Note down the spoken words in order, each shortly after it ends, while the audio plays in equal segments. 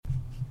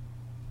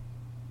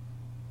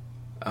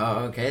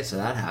Oh, okay, so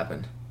that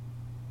happened.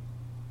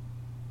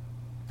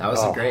 That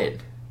was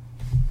great.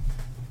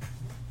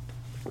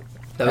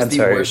 That was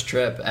worst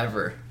trip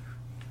ever.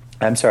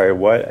 I'm sorry,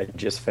 what? I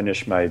just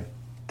finished my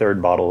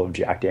third bottle of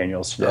Jack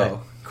Daniels today.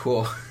 Oh,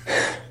 cool.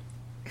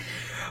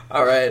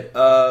 All right.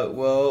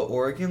 Well,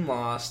 Oregon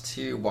lost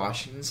to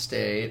Washington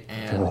State,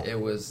 and it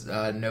was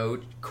no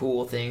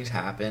cool things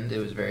happened. It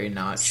was very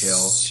not chill.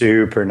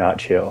 Super not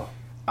chill.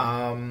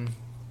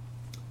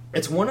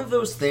 It's one of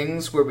those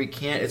things where we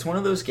can't. It's one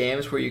of those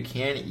games where you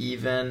can't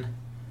even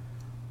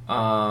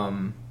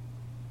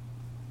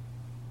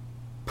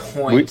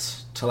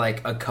point to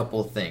like a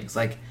couple things.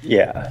 Like,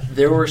 yeah,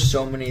 there were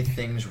so many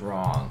things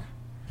wrong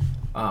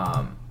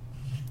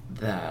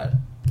that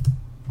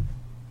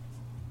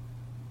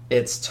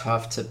it's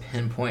tough to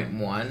pinpoint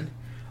one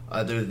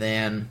other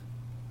than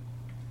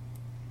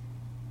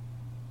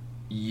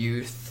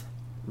youth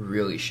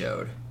really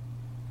showed.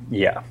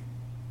 Yeah.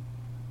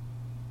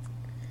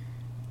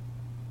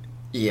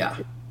 Yeah.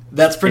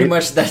 That's pretty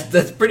much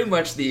that's pretty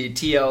much the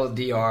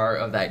TLDR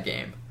of that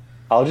game.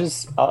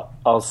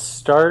 I'll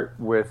start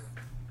with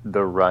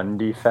the run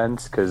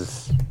defense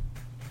because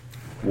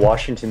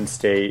Washington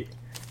State,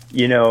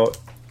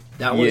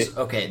 that was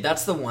okay.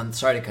 That's the one.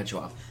 Sorry to cut you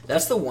off.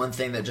 That's the one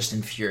thing that just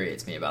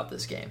infuriates me about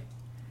this game.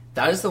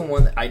 That is the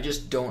one that I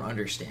just don't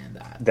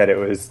understand that it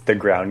was the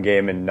ground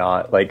game and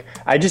not like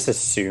I just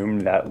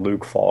assumed that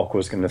Luke Falk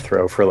was going to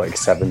throw for like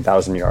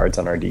 7,000 yards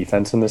on our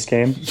defense in this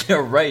game.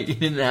 Yeah, right. You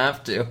didn't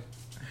have to.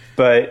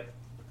 But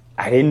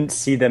I didn't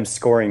see them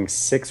scoring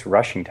 6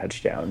 rushing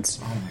touchdowns.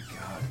 Oh my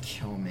god,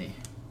 kill me.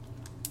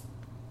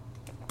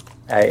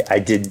 I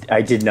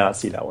did not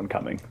see that one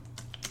coming.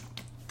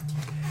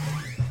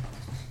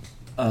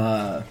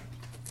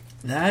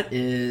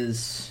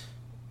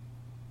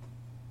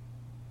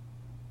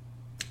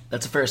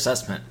 That's a fair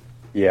assessment.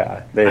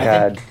 Yeah, they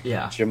had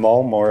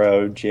Jamal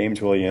Morrow,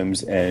 James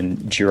Williams,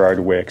 and Gerard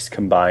Wicks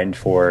combined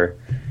for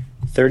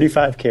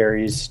 35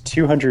 carries,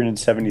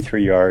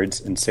 273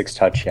 yards, and 6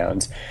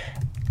 touchdowns.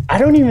 I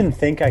don't even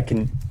think I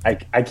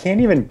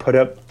can't even put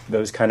up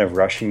those kind of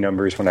rushing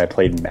numbers when I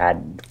played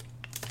Madden.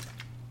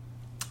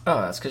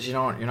 Oh, that's because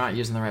you're not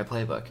using the right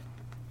playbook.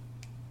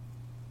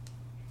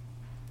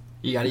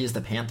 You got to use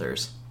the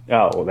Panthers.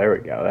 Oh, well, there we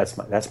go.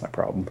 That's my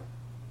problem.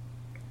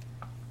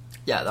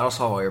 Yeah, that'll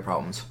solve all your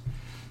problems.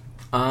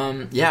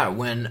 When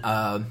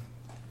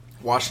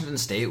Washington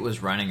State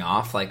was running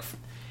off like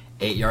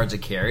 8 yards a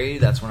carry,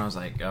 that's when I was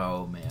like,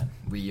 oh man,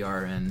 we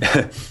are in.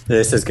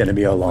 This is going to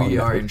be a long. We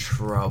are in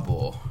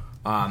trouble.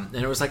 And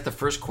it was like the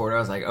first quarter. I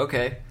was like,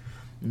 okay,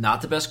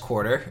 not the best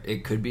quarter.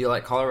 It could be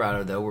like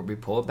Colorado though, where we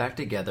pull it back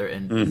together.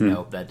 And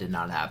nope, that did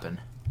not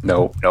happen.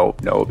 Nope.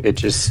 It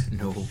just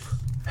nope.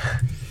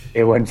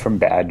 It went from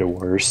bad to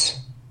worse.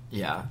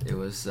 Yeah, it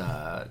was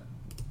the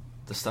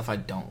stuff I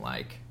don't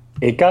like.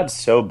 It got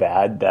so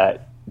bad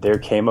that there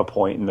came a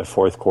point in the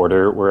fourth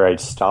quarter where I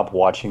stopped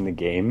watching the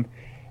game,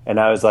 and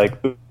I was like,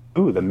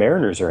 ooh, the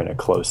Mariners are in a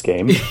close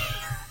game.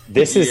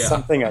 This is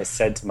something I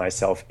said to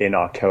myself in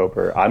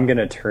October. I'm going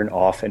to turn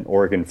off an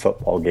Oregon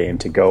football game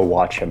to go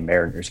watch a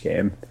Mariners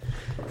game.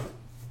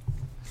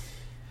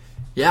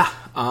 Yeah.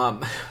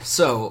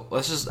 So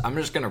I'm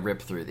just going to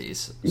rip through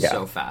these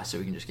so fast so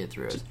we can just get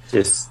through it.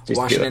 Just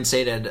Washington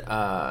State had,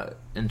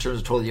 in terms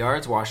of total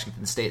yards,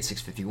 Washington State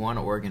 651,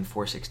 Oregon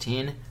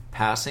 416.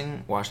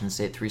 Passing, Washington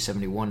State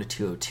 371 to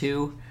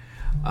 202.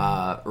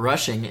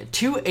 Rushing,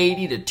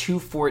 280 to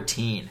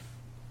 214.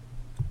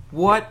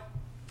 What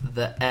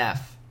the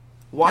F?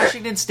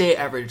 Washington State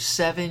averaged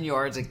 7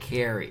 yards a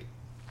carry.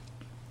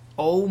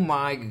 Oh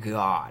my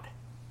god.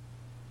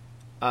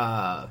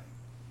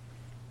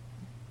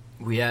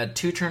 We had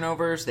 2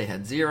 turnovers. They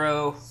had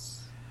 0.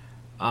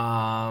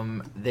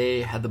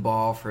 They had the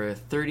ball for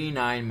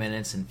 39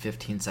 minutes and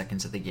 15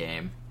 seconds of the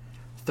game.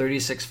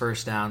 36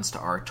 first downs to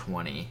our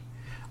 20.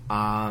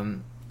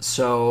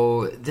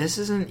 So this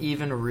isn't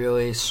even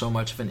really so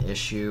much of an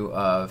issue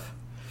of...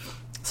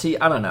 See,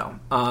 I don't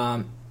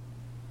know.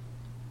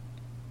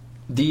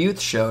 The youth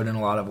showed in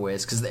a lot of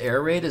ways because the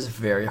air raid is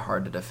very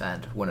hard to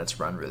defend when it's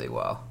run really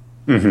well.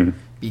 Mm-hmm.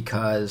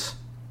 Because...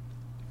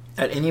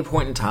 at any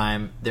point in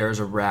time, there's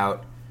a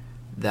route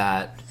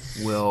that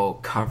will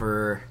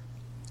cover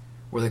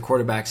where the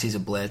quarterback sees a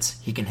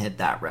blitz, he can hit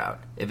that route.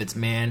 If it's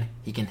man,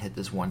 he can hit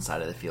this one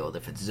side of the field.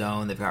 If it's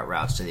zone, they've got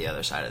routes to the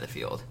other side of the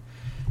field.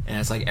 And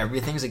it's like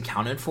everything's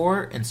accounted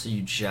for, and so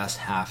you just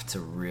have to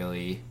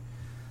really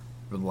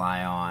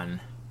rely on...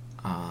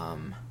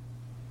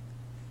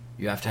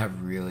 you have to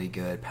have really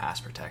good pass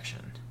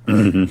protection.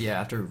 Mm-hmm. You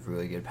have to have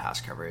really good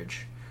pass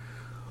coverage,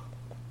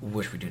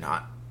 which we do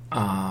not.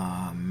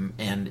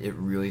 And it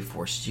really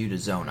forces you to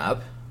zone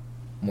up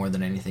more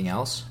than anything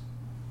else.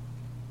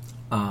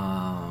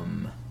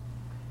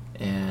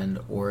 And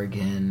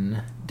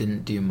Oregon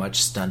didn't do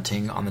much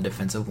stunting on the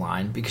defensive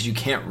line because you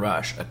can't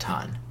rush a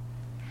ton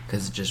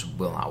because it just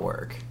will not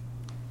work.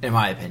 In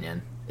my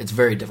opinion, it's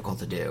very difficult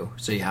to do.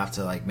 So you have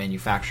to like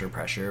manufacture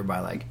pressure by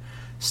like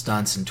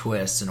stunts and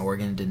twists, and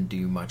Oregon didn't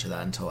do much of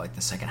that until like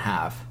the second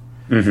half.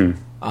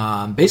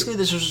 Mm-hmm. Basically,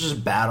 this was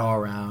just bad all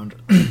around.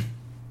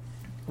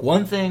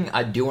 One thing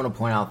I do want to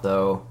point out,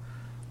 though,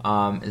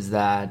 is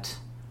that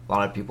a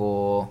lot of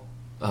people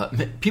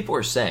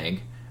are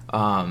saying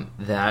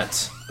that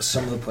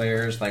some of the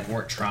players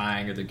weren't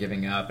trying or they're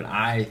giving up, and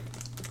I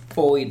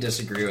fully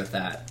disagree with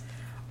that.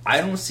 I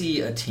don't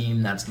see a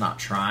team that's not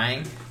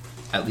trying,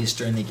 at least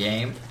during the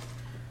game.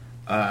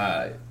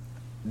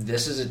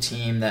 This is a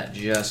team that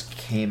just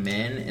came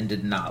in and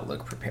did not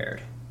look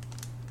prepared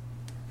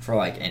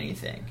for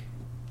anything.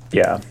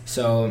 Yeah.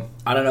 So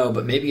I don't know,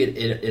 but maybe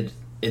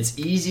it's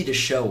easy to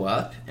show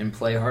up and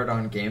play hard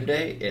on game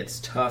day. It's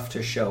tough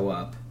to show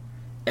up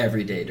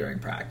every day during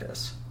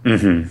practice.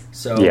 Mm-hmm.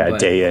 So yeah,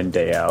 day in,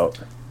 day out.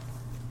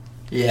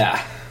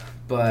 Yeah,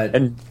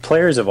 and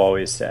players have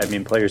always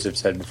said. Players have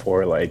said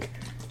before,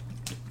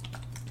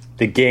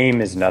 the game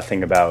is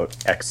nothing about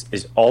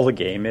all the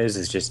game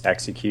is just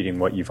executing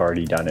what you've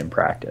already done in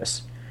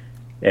practice,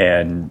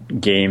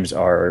 and games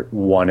are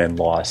won and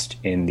lost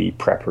in the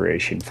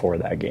preparation for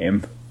that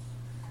game.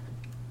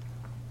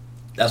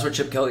 That's what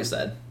Chip Kelly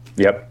said.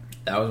 Yep,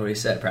 that was what he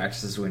said.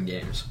 Practices win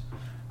games.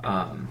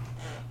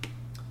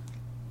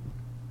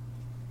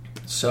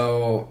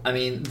 So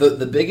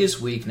the biggest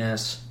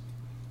weakness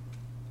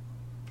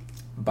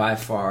by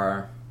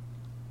far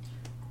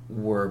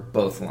were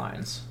both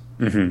lines.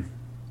 Mm-hmm.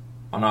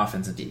 On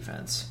offense and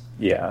defense.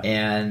 Yeah.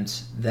 And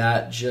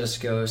that just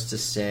goes to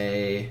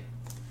say,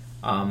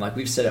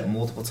 we've said it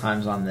multiple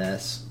times on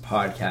this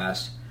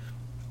podcast,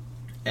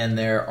 and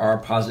there are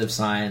positive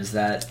signs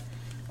that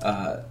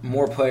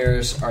more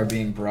players are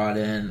being brought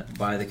in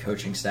by the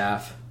coaching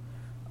staff,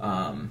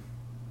 because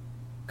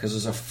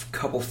there's a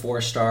couple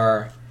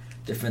 4-star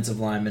defensive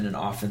linemen and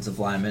offensive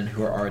linemen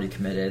who are already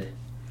committed.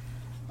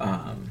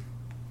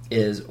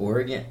 Is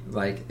Oregon,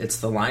 it's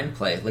the line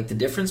play. The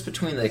difference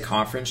between the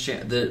conference,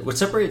 what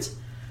separates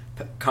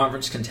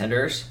conference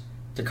contenders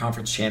to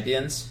conference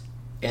champions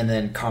and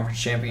then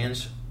conference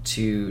champions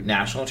to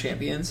national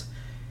champions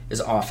is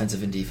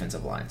offensive and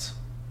defensive lines.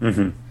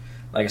 Mm-hmm.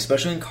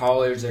 Especially in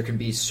college, there can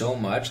be so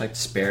much,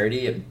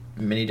 disparity at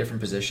many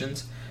different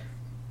positions.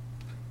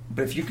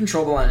 But if you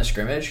control the line of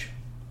scrimmage,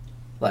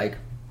 it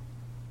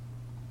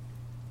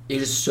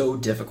is so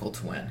difficult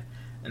to win.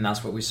 And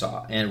that's what we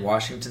saw. And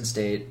Washington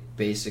State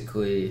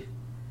basically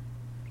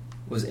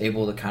was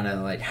able to kind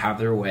of have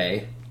their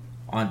way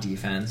on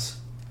defense.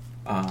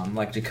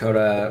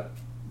 Dakota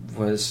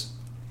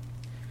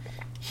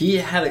he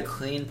had a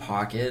clean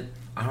pocket.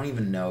 I don't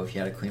even know if he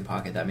had a clean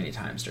pocket that many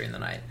times during the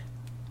night.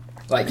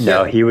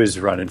 He was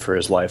running for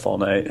his life all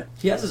night.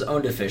 He has his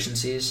own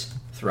deficiencies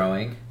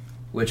throwing,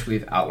 which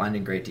we've outlined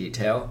in great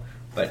detail,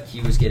 but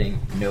he was getting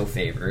no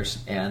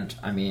favors. And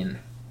I'm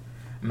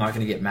not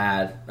going to get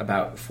mad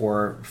about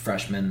 4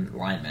 freshman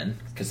linemen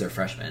because they're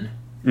freshmen.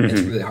 Mm-hmm.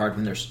 It's really hard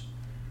when there's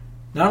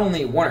not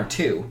only 1 or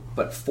 2,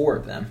 but 4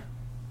 of them.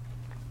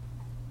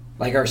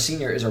 Our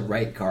senior is a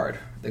right guard.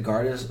 The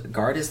guard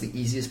is the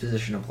easiest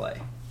position to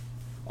play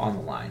on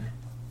the line.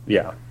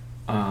 Yeah.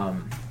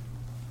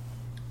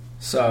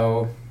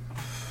 So,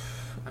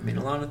 a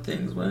lot of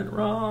things went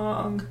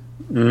wrong.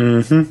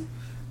 Mm-hmm.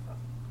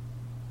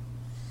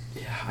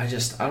 Yeah,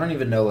 I don't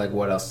even know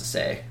what else to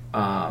say.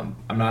 I'm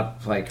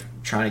not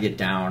trying to get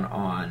down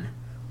on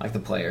the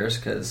players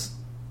because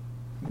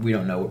we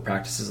don't know what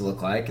practices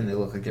look like, and they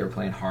look like they were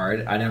playing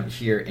hard. I don't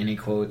hear any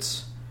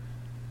quotes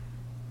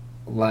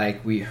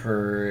like we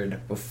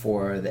heard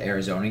before the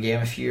Arizona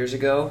game a few years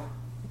ago,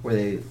 where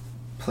they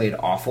played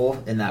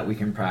awful in that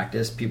weekend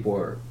practice.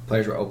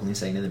 Players were openly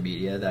saying to the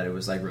media that it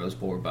was Rose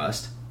Bowl or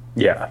bust.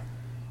 Yeah.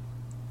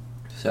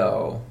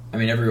 So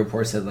every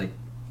report said the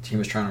team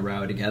was trying to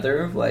rally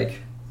together.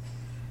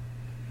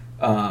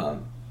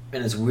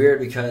 And it's weird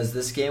because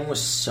this game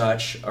was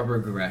such a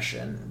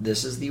regression.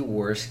 This is the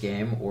worst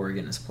game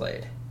Oregon has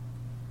played.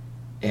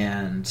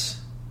 And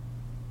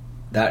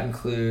that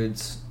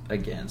includes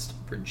against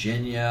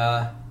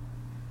Virginia.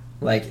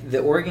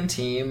 The Oregon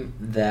team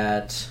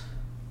that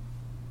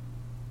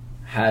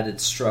had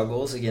its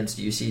struggles against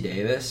UC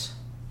Davis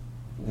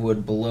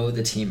would blow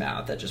the team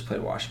out that just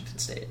played Washington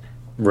State.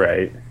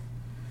 Right.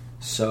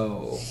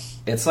 So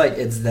it's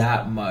it's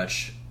that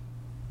much.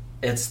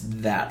 It's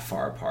that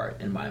far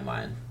apart in my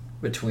mind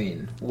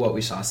between what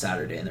we saw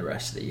Saturday and the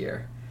rest of the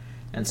year.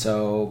 And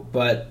so,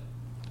 but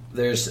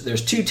there's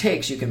 2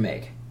 takes you can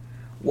make.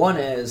 One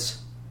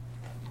is,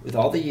 with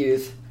all the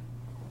youth,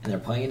 and they're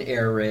playing an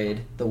air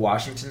raid, the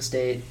Washington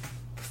State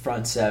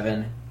front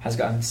 7 has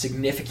gotten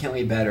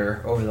significantly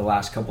better over the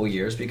last couple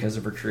years because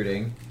of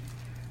recruiting.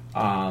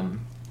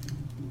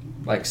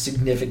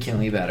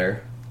 Significantly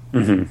better.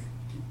 Mm-hmm.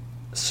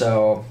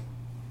 So,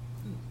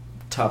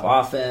 tough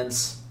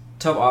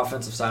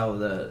offensive style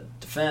to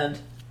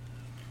defend,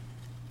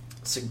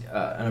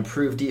 an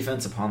improved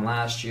defense upon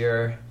last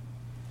year,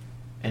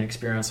 and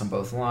experience on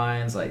both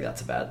lines.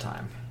 That's a bad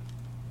time.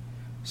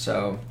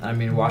 So,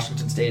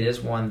 Washington State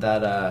is one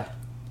that,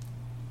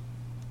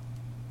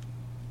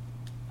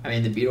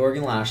 they beat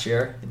Oregon last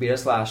year. They beat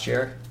us last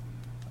year.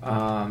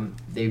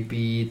 They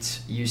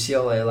beat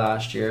UCLA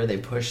last year. They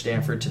pushed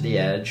Stanford to the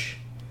edge.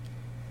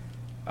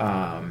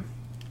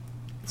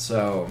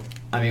 So,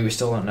 I mean, we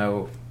still don't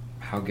know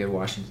how good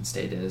Washington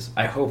State is.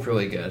 I hope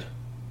really good.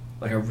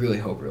 Like, I really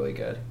hope really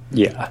good.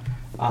 Yeah.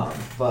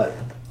 But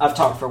I've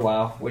talked for a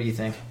while. What do you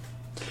think?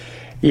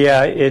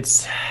 Yeah,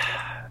 it's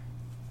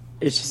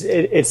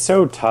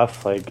so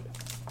tough. Like,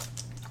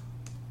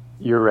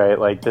 you're right.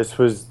 Like,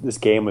 this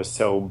game was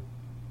so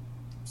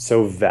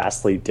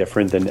vastly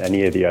different than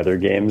any of the other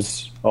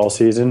games all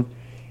season.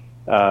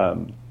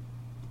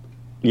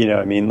 You know,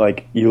 I mean,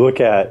 like, you look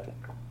at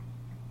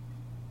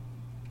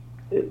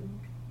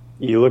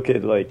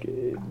like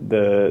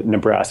the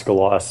Nebraska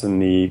loss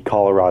and the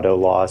Colorado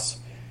loss,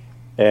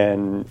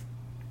 and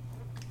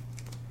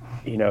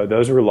you know,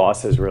 those were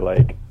losses where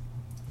like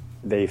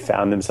they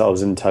found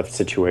themselves in tough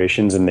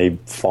situations and they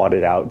fought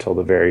it out till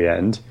the very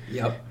end.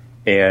 Yep.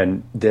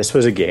 And this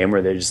was a game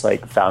where they just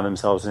like found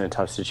themselves in a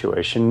tough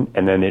situation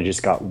and then they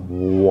just got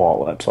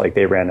walloped, like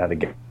they ran out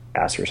of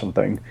gas or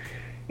something.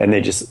 And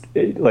they just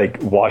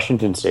like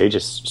Washington State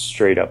just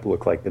straight up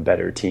looked like the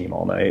better team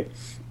all night.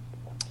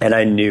 And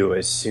I knew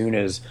as soon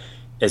as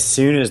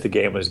the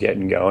game was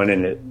getting going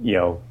and it, you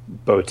know,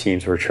 both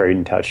teams were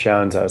trading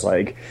touchdowns, I was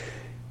like,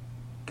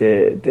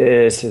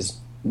 this is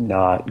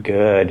not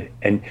good.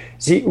 And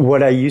see,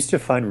 what I used to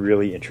find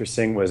really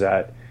interesting was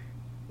that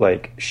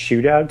like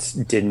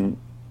shootouts didn't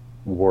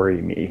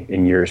worry me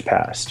in years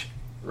past.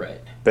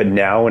 Right. But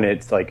now when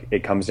it's like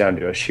it comes down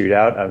to a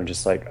shootout, I'm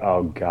just like,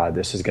 oh God,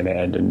 this is going to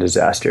end in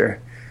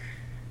disaster.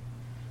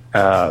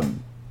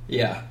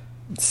 Yeah.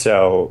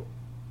 So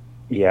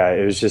yeah,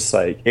 it was just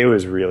like, it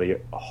was really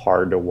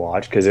hard to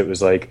watch because it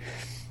was like,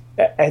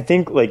 I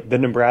think like the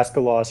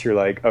Nebraska loss, you're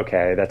like,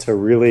 okay, that's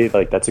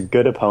a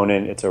good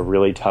opponent. It's a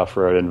really tough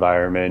road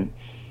environment.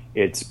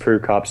 It's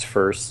Prukop's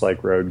first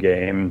like road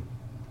game,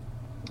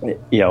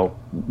 you know,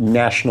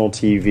 national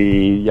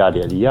TV,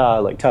 yada, yada,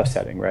 yada, like tough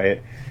setting,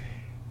 right?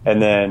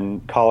 And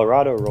then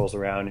Colorado rolls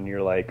around and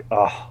you're like,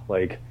 oh,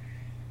 like,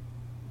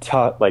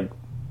 can't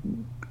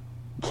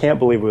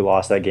believe we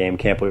lost that game.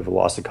 Can't believe we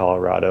lost to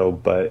Colorado,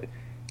 but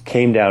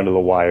came down to the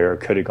wire,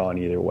 could have gone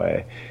either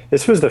way.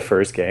 This was the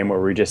first game where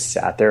we just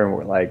sat there and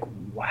we're like,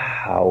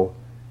 wow,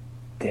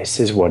 this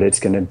is what it's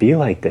going to be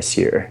like this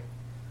year.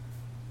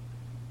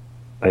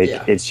 Like,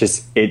 yeah. It's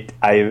just,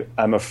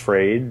 I'm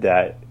afraid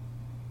that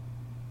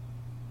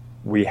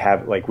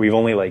we've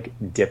only like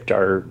dipped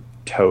our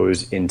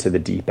toes into the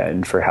deep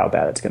end for how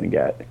bad it's going to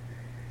get.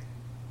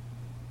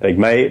 Like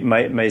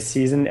my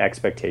season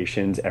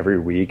expectations every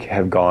week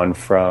have gone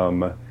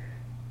from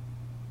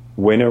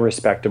win a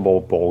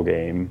respectable bowl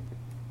game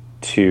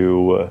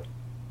to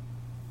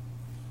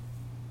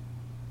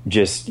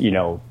just, you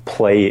know,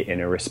 play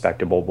in a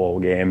respectable bowl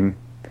game.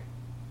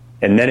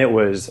 And then it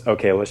was,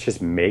 okay, let's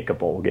just make a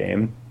bowl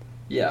game.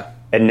 Yeah.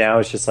 And now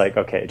it's just like,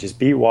 okay, just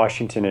beat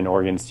Washington and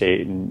Oregon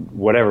State and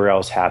whatever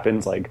else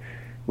happens, like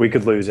we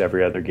could lose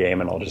every other game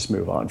and I'll just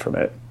move on from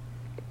it.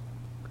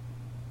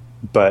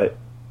 But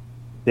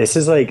this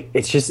is like,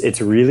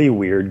 it's really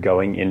weird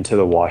going into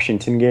the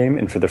Washington game.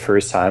 And for the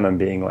first time, I'm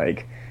being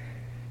like,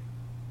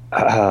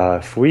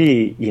 if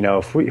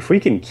we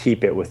can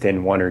keep it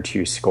within one or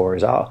two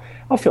scores, I'll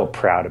feel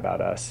proud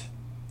about us.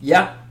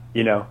 Yeah.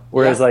 You know,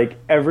 whereas like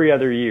every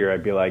other year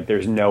I'd be like,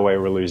 there's no way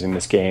we're losing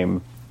this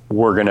game.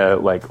 We're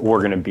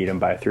going to beat them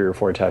by 3 or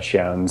 4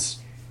 touchdowns.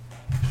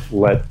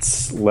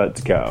 Let's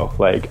go.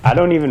 Like, I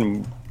don't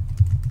even,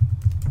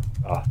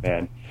 oh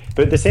man.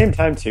 But at the same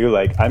time too,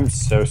 like I'm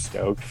so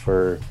stoked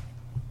for,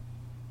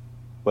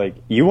 like,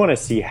 you want to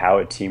see how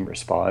a team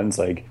responds.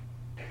 Like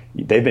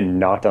they've been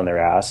knocked on their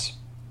ass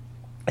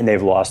and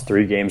they've lost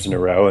 3 games in a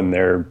row and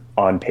they're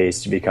on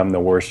pace to become the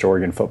worst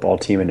Oregon football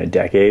team in a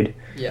decade.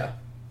 Yeah.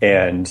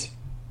 And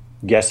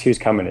guess who's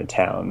coming to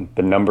town?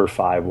 The number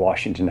 5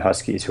 Washington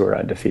Huskies, who are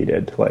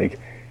undefeated. Like,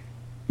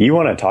 you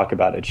want to talk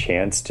about a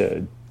chance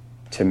to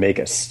make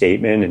a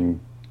statement and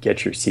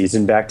get your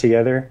season back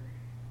together.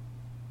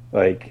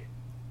 Like,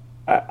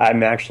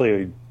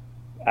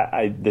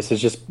 this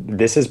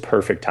is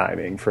perfect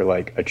timing for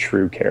like a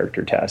true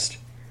character test.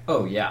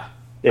 Oh yeah.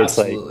 It's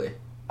absolutely. Like,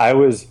 I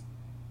was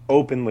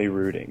openly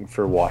rooting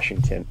for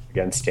Washington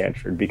against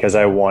Stanford because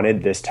I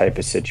wanted this type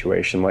of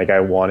situation. Like,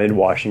 I wanted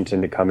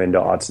Washington to come into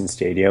Autzen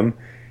Stadium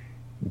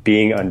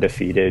being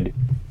undefeated,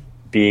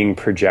 being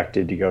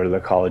projected to go to the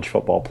college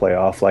football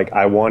playoff. Like,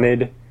 I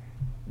wanted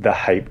the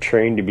hype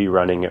train to be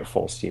running at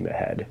full steam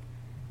ahead.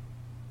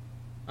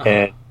 Uh-huh.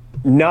 And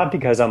not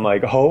because I'm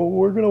like, oh,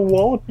 we're going to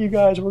wallop you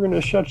guys, we're going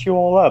to shut you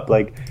all up.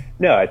 Like,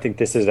 no, I think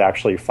this is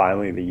actually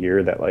finally the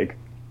year that, like,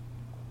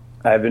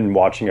 I've been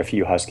watching a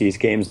few Huskies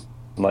games.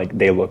 Like,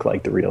 they look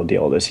like the real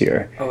deal this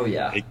year. Oh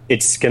yeah.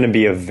 It's going to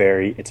be a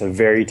very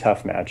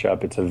tough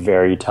matchup. It's a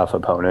very tough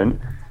opponent,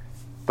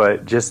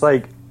 but just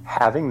like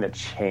having the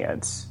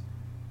chance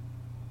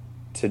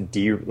to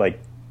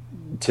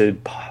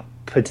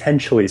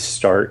potentially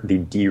start the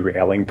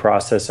derailing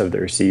process of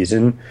their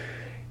season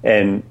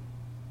and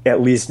at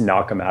least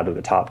knock them out of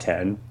the top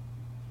 10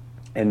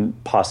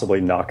 and possibly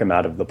knock them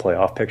out of the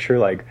playoff picture.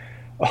 Like,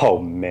 oh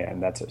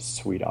man, that's a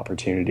sweet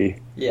opportunity.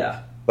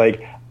 Yeah.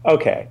 Like,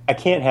 Okay, I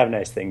can't have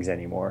nice things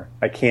anymore.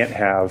 I can't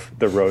have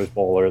the Rose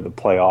Bowl or the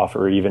playoff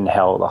or even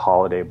hell, the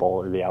Holiday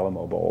Bowl or the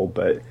Alamo Bowl.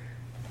 But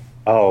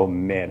oh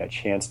man, a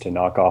chance to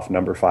knock off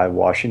number 5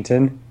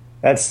 Washington.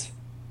 That's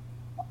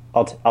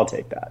I'll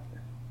take that.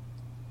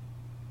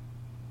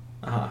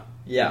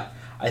 Yeah,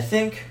 I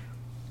think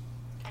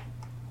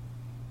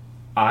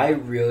I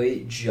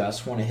really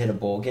just want to hit a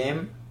bowl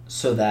game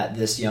so that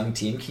this young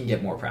team can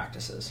get more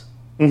practices.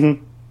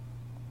 Mm-hmm.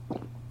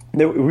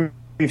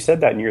 We've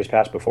said that in years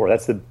past before.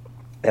 That's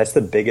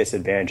the biggest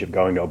advantage of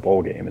going to a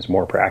bowl game is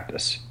more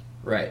practice.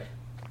 Right.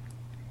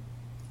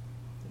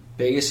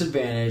 Biggest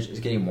advantage is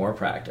getting more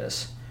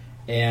practice.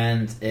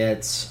 And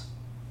it's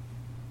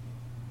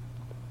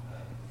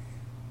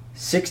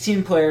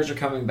 16 players are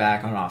coming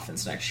back on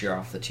offense next year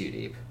off the 2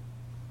 deep.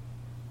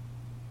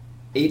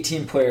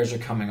 18 players are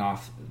coming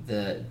off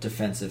the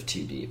defensive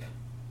 2 deep.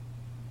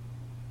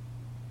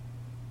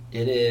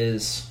 It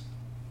is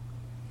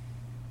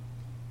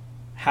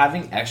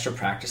having extra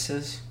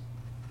practices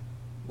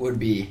would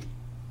be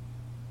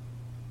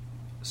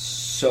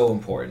so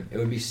important. It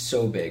would be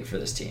so big for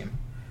this team.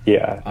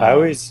 Yeah, I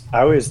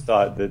always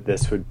thought that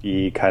this would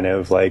be kind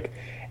of like,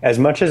 as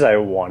much as I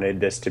wanted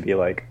this to be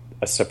like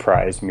a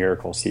surprise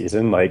miracle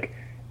season, like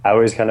I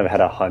always kind of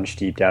had a hunch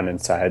deep down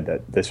inside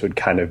that this would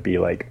kind of be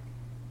like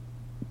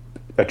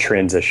a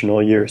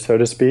transitional year, so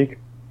to speak.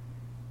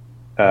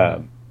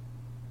 And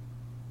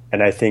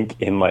I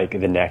think in like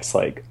the next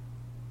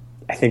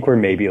I think we're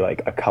maybe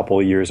like a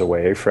couple years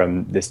away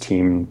from this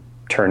team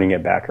turning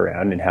it back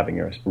around and having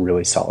a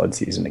really solid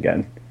season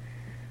again.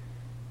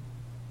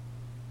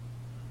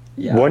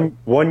 Yeah.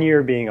 One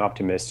year being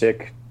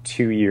optimistic,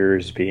 2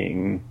 years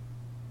being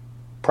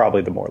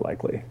probably the more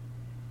likely.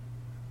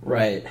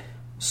 Right.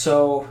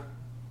 So,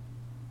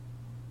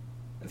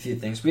 a few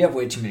things. We have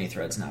way too many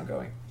threads now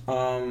going.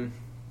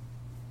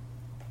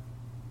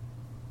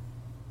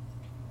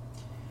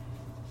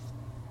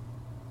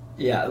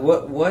 Yeah,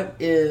 what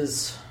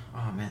is...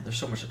 Oh, man, there's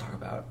so much to talk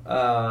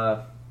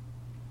about.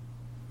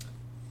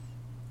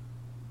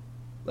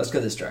 Let's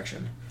go this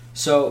direction.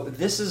 So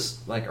this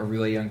is like a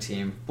really young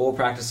team. Bowl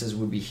practices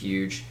would be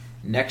huge.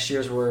 Next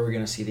year's where we're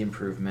going to see the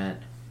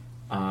improvement.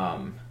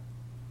 Keep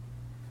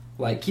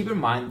in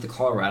mind the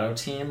Colorado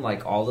team,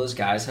 like all those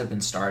guys have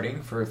been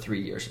starting for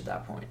 3 years at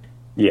that point.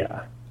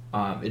 Yeah.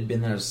 It'd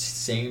been those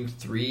same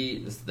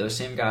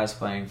guys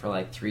playing for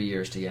like 3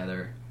 years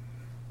together.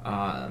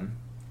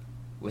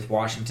 With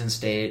Washington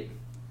State,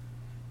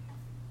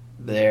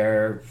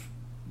 they're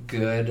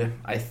good,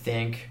 I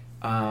think.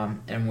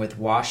 And with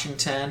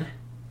Washington,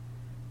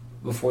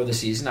 before the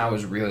season, I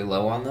was really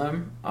low on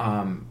them,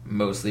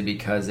 mostly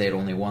because they had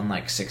only won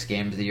like 6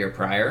 games the year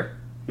prior.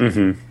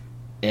 Mm-hmm.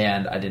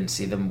 And I didn't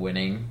see them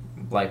winning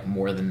like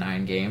more than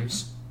 9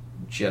 games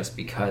just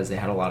because they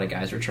had a lot of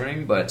guys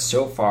returning. But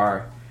so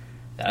far,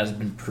 that has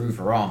been proved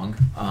wrong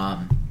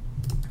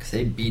because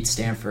they beat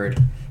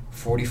Stanford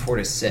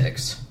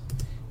 44-6.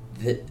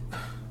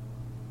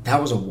 That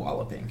was a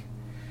walloping.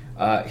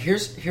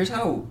 Here's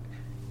how,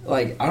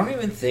 I don't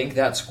even think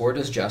that score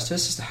does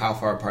justice as to how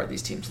far apart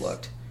these teams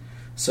looked.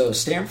 So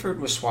Stanford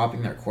was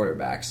swapping their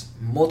quarterbacks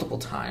multiple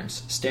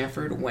times.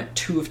 Stanford went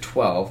 2 of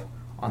 12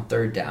 on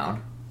 3rd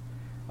down.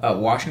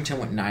 Washington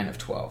went 9 of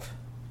 12.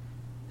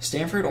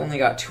 Stanford only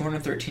got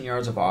 213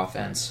 yards of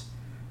offense,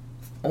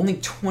 only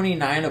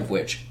 29 of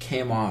which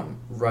came on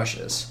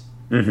rushes.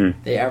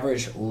 Mm-hmm. They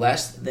averaged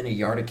less than a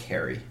yard a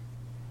carry,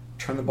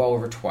 turned the ball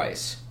over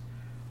twice.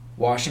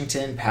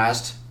 Washington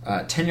passed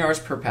 10 yards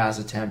per pass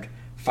attempt,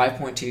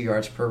 5.2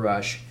 yards per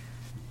rush.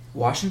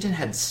 Washington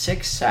had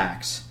 6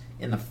 sacks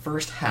in the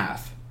first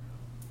half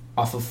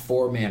off of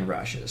 4-man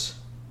rushes.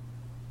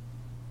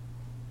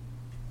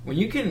 When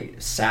you can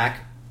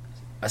sack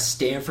a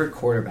Stanford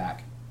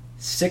quarterback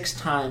 6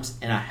 times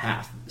and a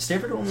half,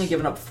 Stanford had only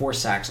given up 4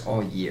 sacks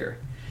all year,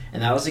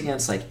 and that was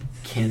against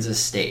Kansas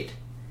State,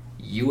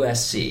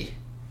 USC,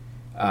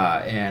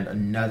 and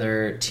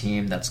another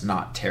team that's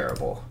not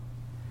terrible.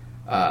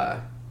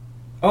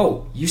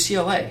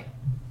 UCLA.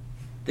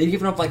 They'd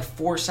given up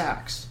 4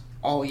 sacks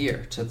all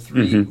year to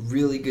 3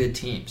 really good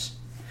teams.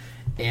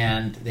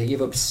 And they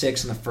gave up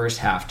 6 in the first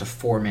half to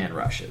 4-man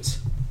rushes.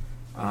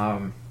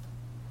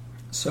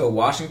 So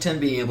Washington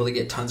being able to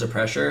get tons of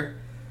pressure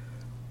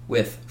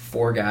with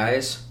 4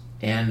 guys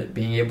and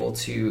being able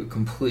to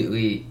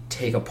completely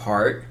take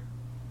apart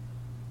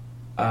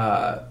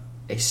a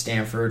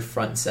Stanford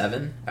front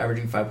 7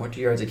 averaging 5.2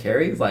 yards a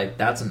carry,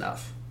 that's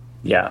enough.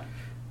 Yeah.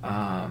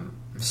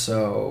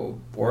 So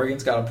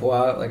Oregon's got to pull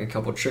out a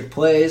couple trick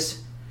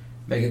plays,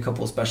 make a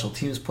couple special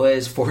teams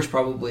plays, force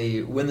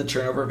probably win the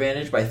turnover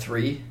advantage by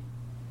 3,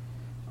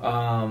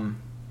 and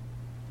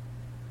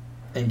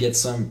get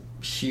some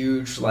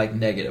huge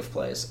negative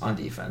plays on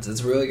defense.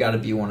 It's really got to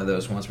be one of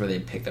those ones where they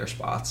pick their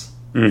spots.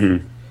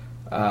 Mm-hmm.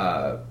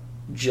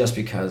 Just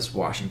because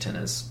Washington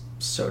is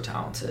so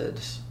talented,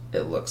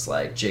 it looks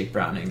like Jake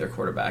Browning, their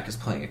quarterback, is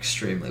playing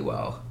extremely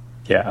well.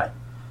 Yeah.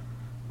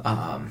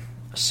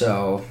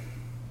 So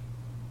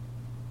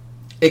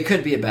It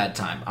could be a bad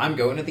time. I'm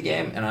going to the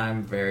game, and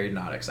I'm very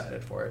not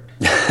excited for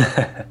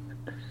it.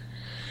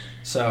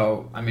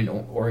 So, I mean,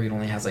 Oregon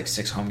only has like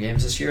 6 home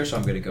games this year, so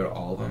I'm going to go to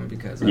all of them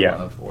because I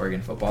love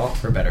Oregon football,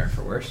 for better and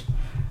for worse.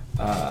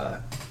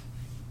 But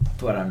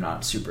I'm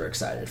not super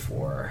excited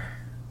for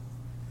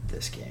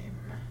this game.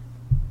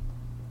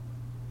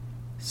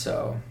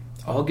 So,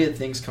 all good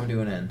things come to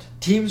an end.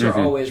 Teams are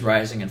always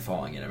rising and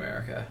falling in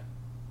America.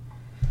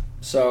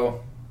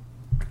 So,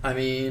 I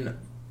mean,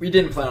 we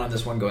didn't plan on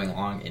this one going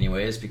long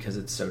anyways because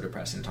it's so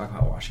depressing to talk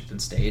about Washington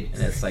State,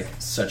 and it's like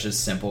such a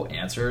simple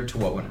answer to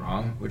what went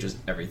wrong, which is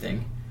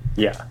everything.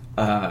 Yeah.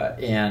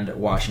 And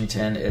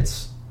Washington,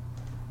 it's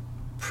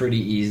pretty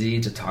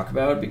easy to talk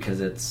about because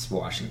it's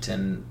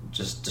Washington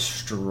just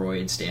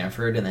destroyed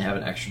Stanford, and they have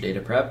an extra day to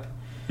prep.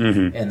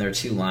 And their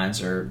 2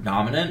 lines are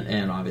dominant,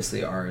 and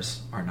obviously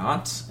ours are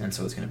not, and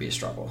so it's going to be a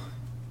struggle.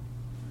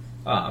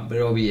 But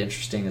it'll be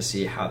interesting to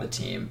see how the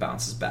team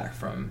bounces back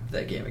from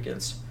that game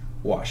against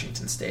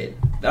Washington State.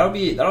 That'll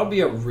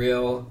be a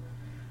real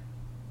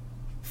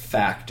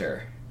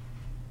factor.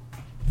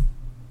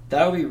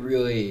 That'll be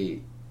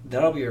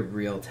a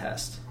real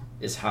test,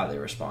 is how they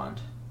respond.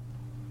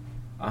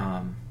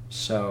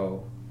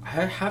 So I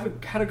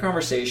had a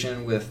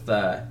conversation with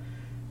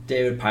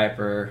David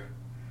Piper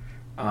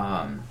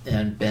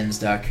and Ben's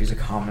Duck, who's a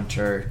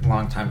commenter,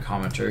 longtime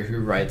commenter who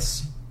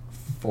writes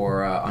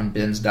for on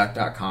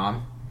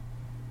bensduck.com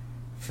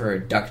for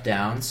Duck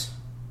Downs,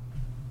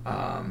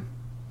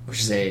 which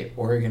is a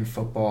Oregon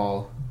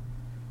football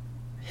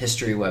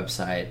history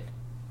website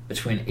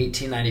between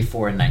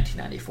 1894 and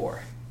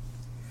 1994.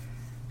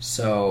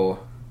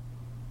 So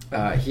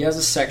he has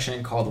a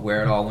section called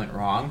Where It All Went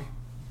Wrong,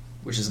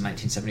 which is in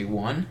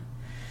 1971,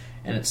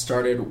 and it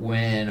started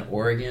when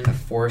Oregon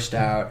forced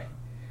out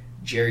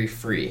Jerry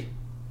Free.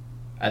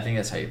 I think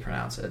that's how you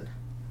pronounce it.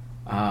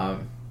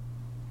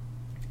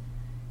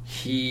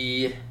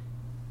 He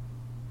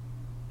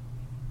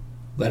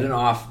let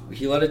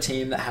a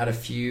team that had a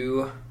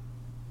few.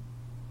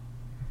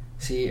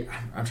 See,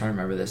 I'm trying to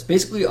remember this.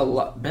 Basically,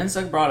 Ben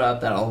Stuck brought up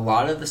that a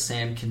lot of the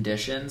same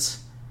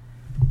conditions,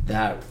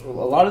 that a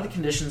lot of the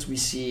conditions we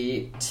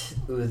see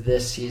with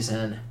this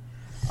season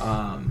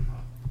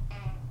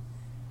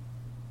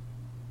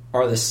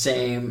are the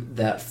same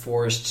that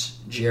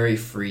forced Jerry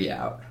Free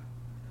out.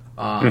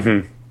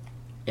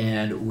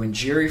 And when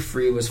Jerry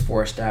Free was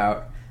forced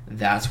out,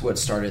 that's what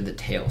started the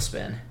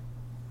tailspin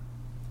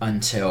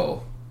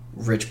until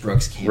Rich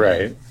Brooks came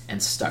in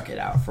and stuck it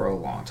out for a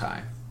long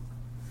time.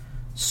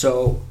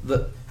 So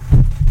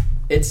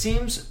it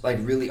seems like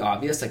really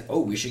obvious, like, oh,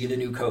 we should get a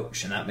new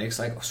coach, and that makes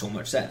like so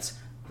much sense.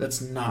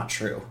 That's not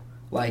true.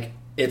 Like,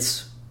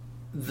 it's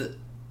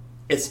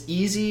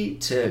easy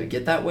to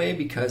get that way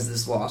because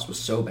this loss was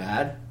so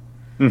bad,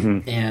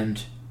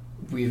 and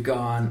we've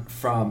gone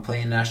from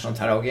playing a national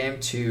title game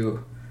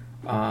to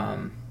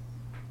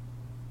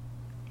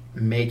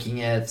making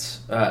it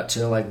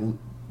to like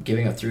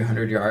giving up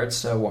 300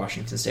 yards to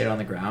Washington State on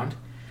the ground,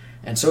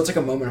 and so it's like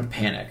a moment of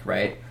panic,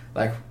 right?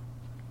 Like,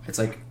 it's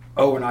like,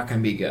 oh, we're not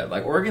going to be good.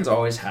 Like, Oregon's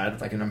always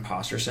had like an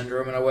imposter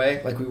syndrome in a way.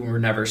 Like, we were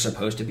never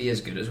supposed to be as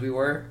good as we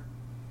were,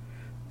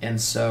 and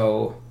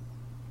so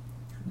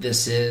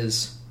this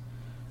is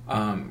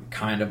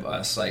kind of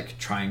us like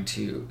trying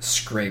to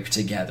scrape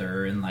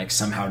together and like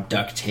somehow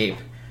duct tape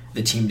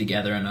the team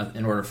together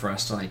in order for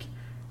us to like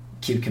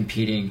keep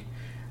competing.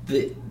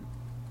 The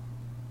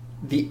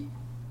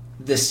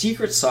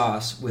secret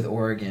sauce with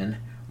Oregon,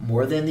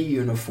 more than the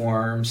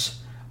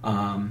uniforms,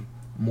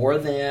 more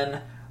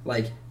than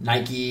like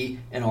Nike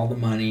and all the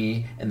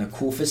money and the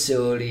cool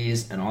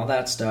facilities and all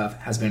that stuff,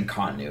 has been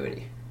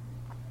continuity.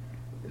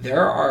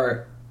 There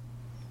are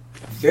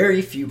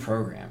very few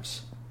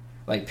programs.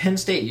 Like, Penn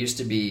State used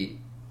to be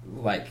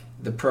like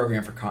the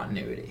program for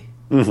continuity.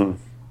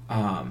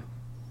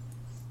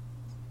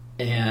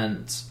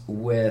 And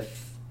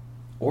with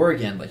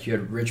Oregon, like, you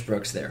had Rich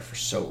Brooks there for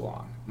so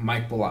long.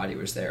 Mike Bellotti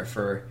was there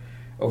for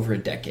over a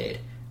decade.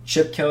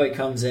 Chip Kelly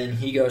comes in,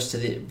 he goes to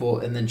the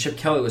and then Chip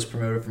Kelly was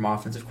promoted from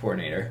offensive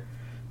coordinator.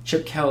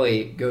 Chip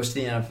Kelly goes to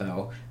the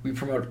NFL. We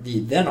promote the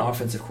then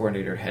offensive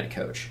coordinator, head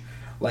coach.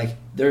 Like,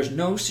 there's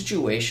no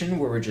situation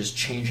where we're just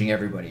changing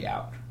everybody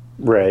out.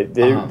 Right.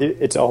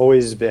 It's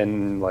always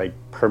been like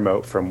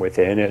promote from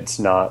within. It's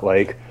not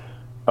like,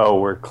 oh,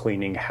 we're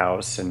cleaning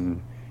house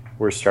and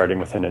we're starting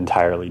with an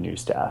entirely new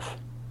staff.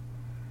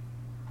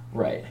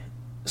 Right.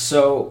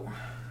 So,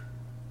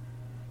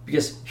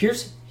 because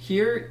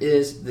here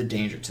is the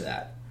danger to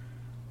that.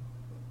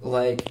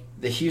 Like,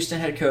 the Houston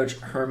head coach,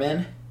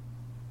 Herman,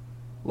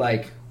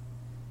 like,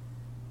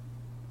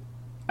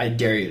 I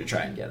dare you to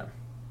try and get him.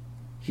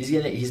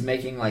 He's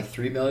making like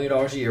 $3 million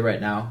a year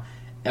right now.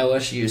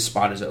 LSU's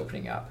spot is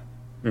opening up.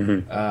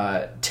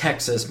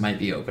 Texas might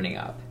be opening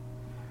up.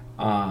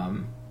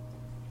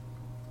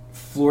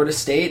 Florida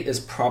State is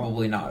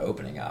probably not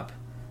opening up,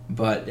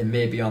 but it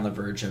may be on the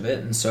verge of it,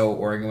 and so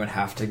Oregon would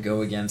have to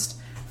go against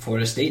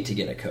Florida State to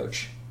get a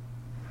coach.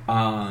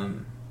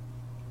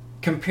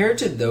 Compared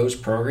to those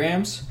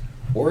programs,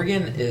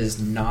 Oregon is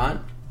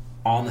not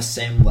on the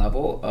same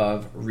level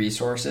of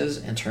resources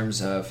in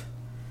terms of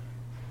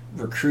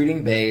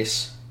recruiting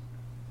base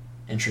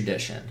and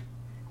tradition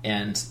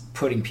and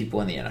putting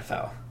people in the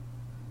NFL.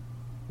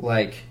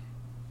 Like,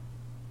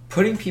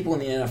 putting people in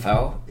the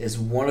NFL is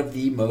one of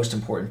the most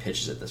important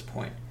pitches at this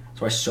point.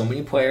 That's why so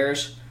many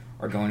players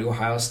are going to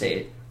Ohio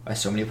State, why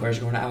so many players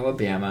are going to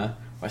Alabama,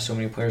 why so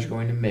many players are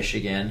going to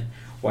Michigan,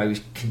 why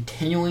we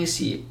continually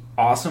see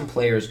awesome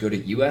players go to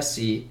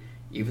USC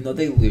even though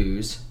they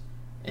lose,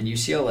 and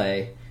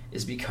UCLA,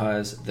 is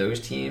because those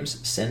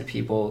teams send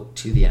people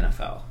to the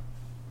NFL.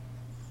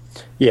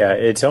 Yeah,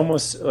 it's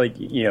almost like,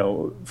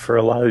 for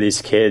a lot of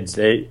these kids,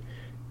 they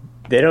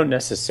don't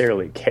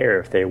necessarily care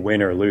if they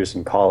win or lose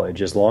in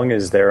college, as long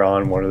as they're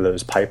on one of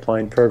those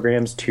pipeline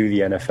programs to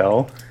the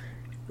NFL,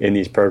 in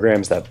these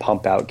programs that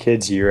pump out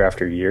kids year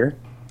after year.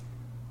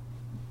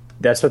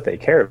 That's what they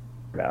care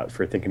about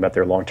for thinking about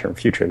their long-term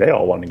future. They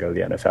all want to go to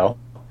the NFL.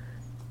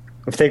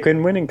 If they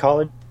couldn't win in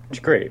college,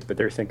 great, but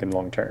they're thinking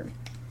long-term.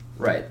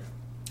 Right.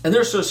 And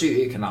there's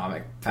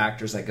socioeconomic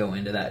factors that go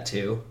into that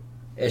too.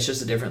 It's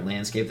just a different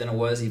landscape than it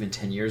was even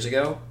 10 years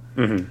ago.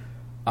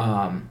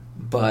 Mm-hmm.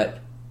 But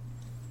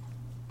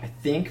I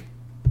think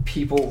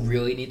people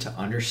really need to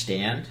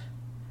understand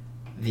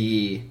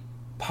the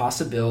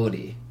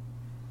possibility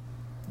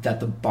that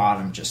the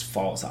bottom just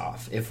falls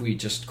off if we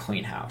just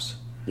clean house.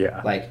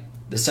 Yeah. Like,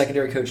 the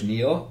secondary coach,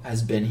 Neal,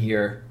 has been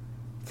here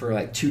for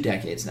like 2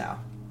 decades now.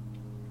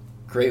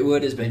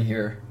 Greatwood has been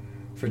here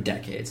for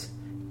decades.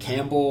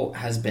 Campbell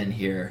has been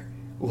here,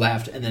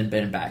 left, and then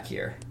been back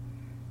here.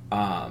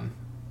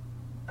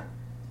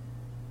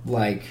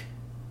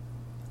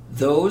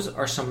 Those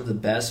are some of the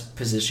best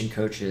position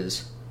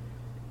coaches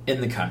in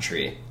the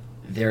country.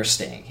 They're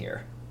staying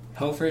here.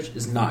 Helfrich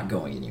is not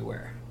going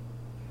anywhere.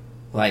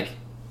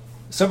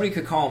 Somebody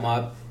could call him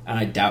up, and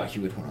I doubt he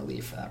would want to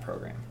leave for that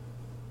program.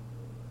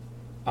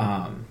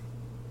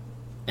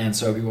 And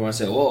so people want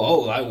to say,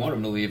 I want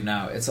him to leave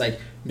now. It's like,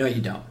 no,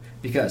 you don't.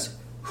 Because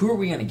who are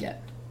we going to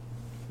get?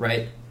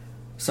 Right?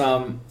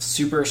 Some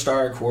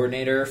superstar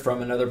coordinator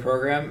from another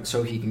program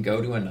so he can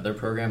go to another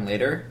program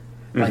later?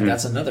 Mm-hmm.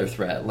 That's another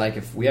threat.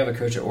 If we have a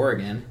coach at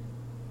Oregon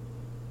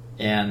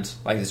and,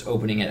 this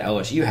opening at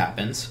LSU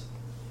happens,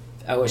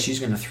 LSU's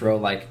going to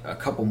throw, a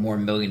couple more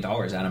 $1 million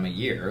at him a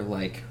year.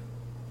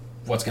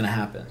 What's going to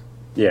happen?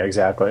 Yeah,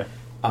 exactly.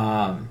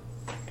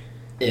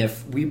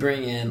 If we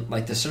bring in,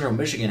 the Central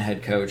Michigan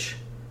head coach,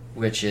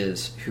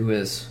 who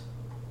is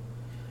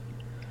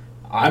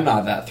I'm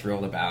not that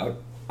thrilled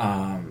about,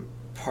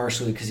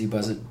 partially because he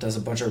does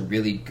a bunch of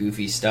really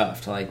goofy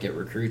stuff to, get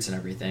recruits and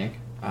everything.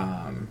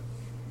 And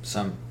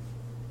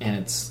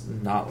it's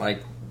not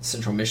like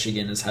Central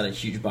Michigan has had a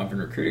huge bump in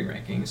recruiting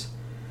rankings.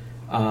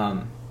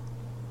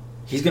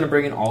 He's going to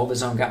bring in all of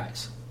his own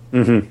guys.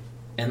 Mm-hmm.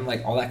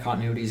 And, all that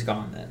continuity is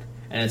gone then.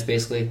 And it's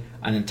basically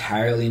an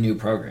entirely new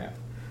program.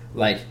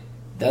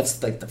 That's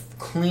the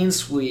clean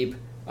sweep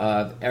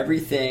of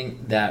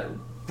everything that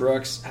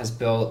Brooks has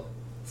built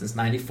since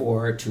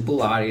 '94 to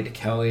Bellotti to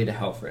Kelly to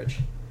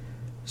Helfrich.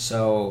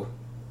 So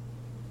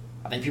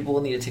I think people will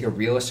need to take a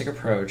realistic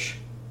approach.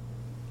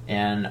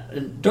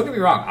 And don't get me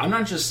wrong, I'm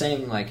not just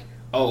saying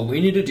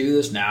we need to do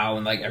this now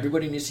and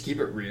everybody needs to keep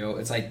it real.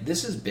 It's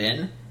this has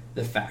been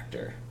the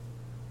factor.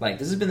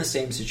 This has been the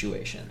same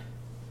situation.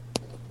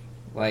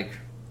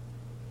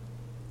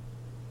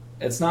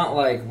 It's not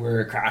like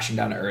we're crashing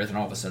down to earth and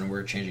all of a sudden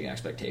we're changing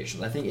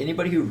expectations. I think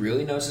anybody who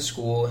really knows the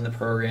school and the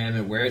program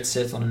and where it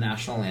sits on a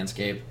national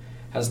landscape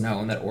has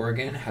known that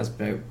Oregon has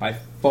by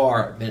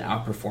far been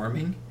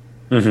outperforming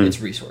its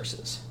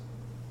resources.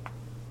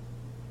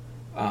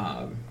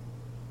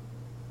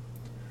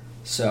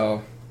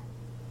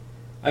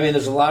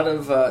 There's a lot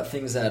of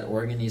things that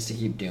Oregon needs to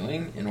keep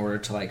doing in order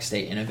to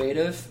stay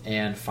innovative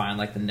and find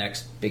the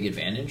next big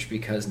advantage,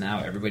 because now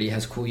everybody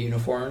has cool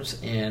uniforms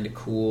and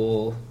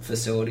cool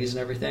facilities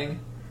and everything.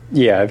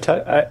 Yeah,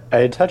 I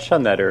had touched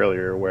on that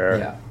earlier,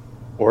 where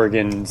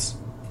Oregon's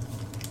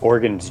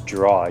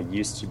draw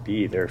used to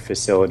be their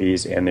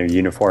facilities and their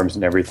uniforms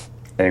and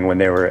everything when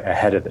they were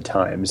ahead of the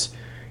times,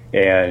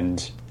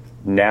 and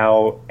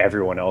now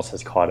everyone else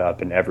has caught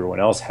up and everyone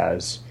else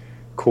has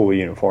cool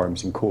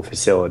uniforms and cool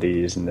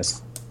facilities and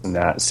this and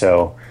that.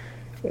 So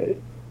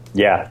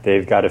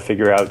they've got to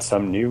figure out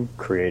some new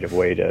creative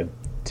way to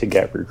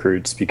get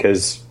recruits,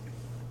 because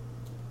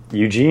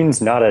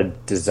Eugene's not a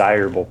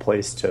desirable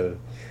place to,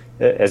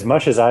 as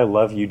much as I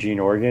love Eugene,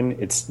 Oregon,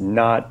 it's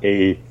not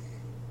a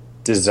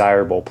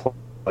desirable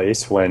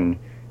place when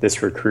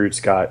this recruit's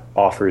got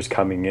offers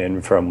coming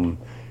in from,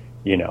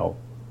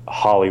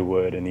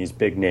 Hollywood and these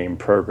big name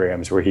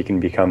programs where he can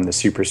become the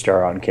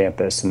superstar on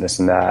campus and this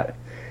and that.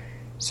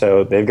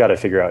 So they've got to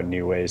figure out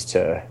new ways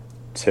to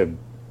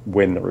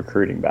win the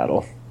recruiting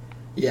battle.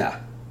 Yeah.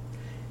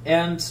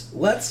 And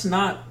let's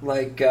not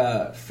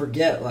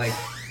forget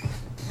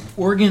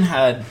Oregon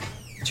had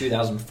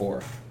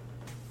 2004.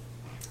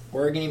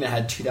 Oregon even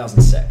had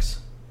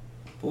 2006.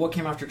 But what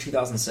came after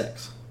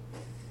 2006?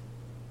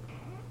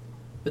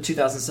 The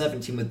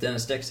 2007 team with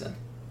Dennis Dixon.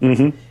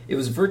 Mm-hmm. It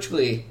was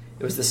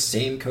the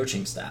same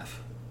coaching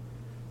staff.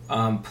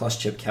 plus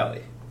Chip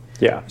Kelly.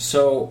 Yeah.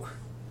 So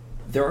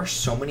there are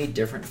so many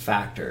different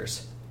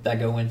factors that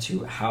go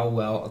into how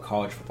well a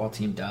college football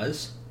team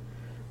does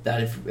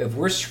that if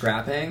we're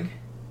scrapping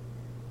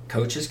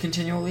coaches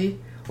continually,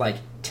 like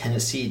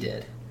Tennessee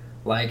did,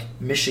 like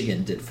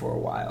Michigan did for a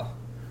while,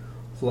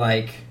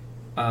 like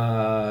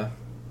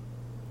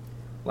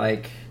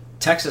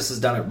Texas has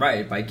done it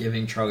right by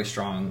giving Charlie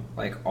Strong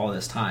like all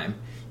this time,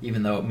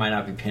 even though it might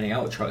not be panning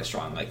out with Charlie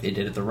Strong, like they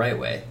did it the right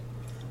way.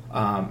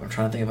 I'm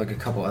trying to think of like a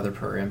couple other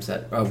programs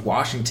that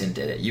Washington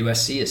did it.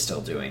 USC is still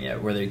doing it,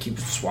 where they keep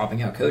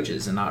swapping out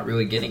coaches and not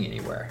really getting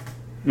anywhere.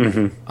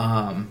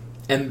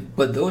 Mm-hmm.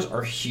 But those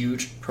are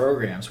huge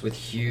programs with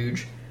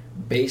huge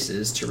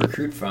bases to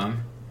recruit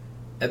from,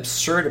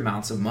 absurd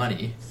amounts of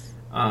money.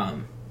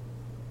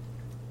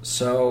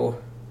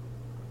 So,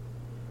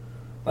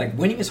 like,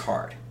 winning is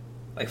hard.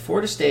 Like,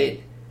 Florida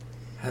State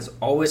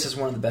always has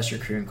one of the best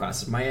recruiting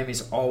classes.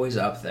 Miami's always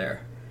up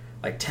there.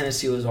 Like,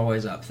 Tennessee was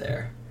always up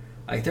there.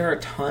 Like, there are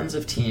tons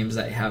of teams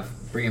that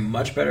bring in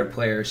much better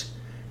players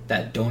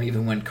that don't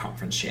even win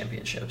conference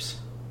championships.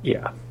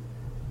 Yeah.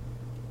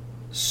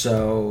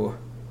 So,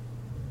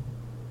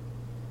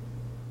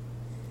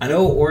 I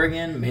know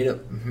Oregon made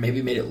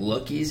it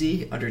look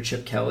easy under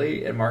Chip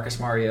Kelly and Marcus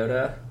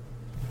Mariota,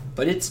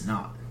 but it's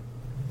not.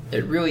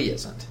 It really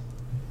isn't.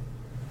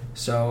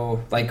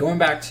 So, like, going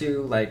back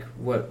to, like,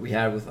 what we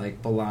had with,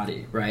 like,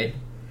 Bellotti, right?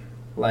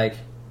 Like,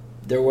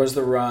 there was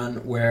the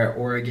run where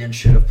Oregon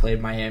should have played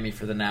Miami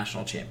for the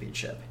national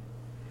championship.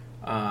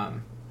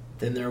 Then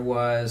there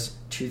was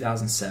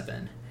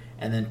 2007.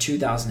 And then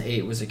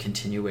 2008 was a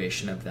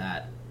continuation of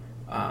that,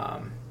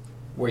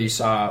 where you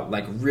saw,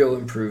 like, real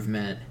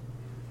improvement.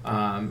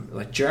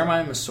 Like,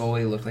 Jeremiah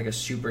Masoli looked like a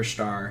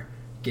superstar,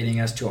 getting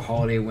us to a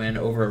holiday win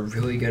over a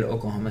really good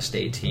Oklahoma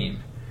State team.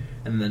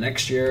 And the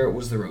next year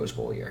was the Rose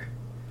Bowl year.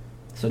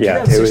 So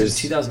 2006 and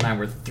 2009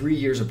 were 3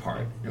 years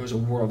apart. It was a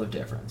world of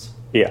difference.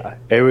 Yeah,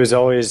 it was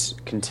always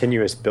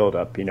continuous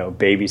build-up,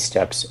 baby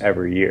steps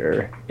every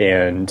year.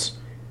 And,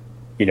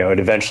 it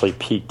eventually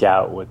peaked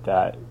out with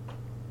the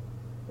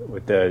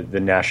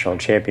national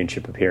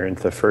championship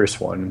appearance, the first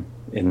one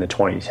in the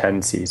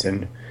 2010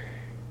 season.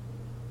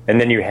 And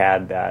then you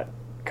had that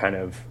kind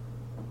of,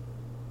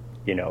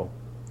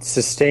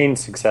 sustained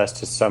success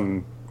to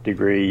some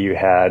degree. You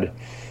had,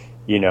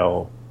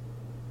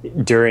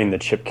 during the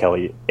Chip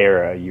Kelly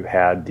era, you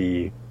had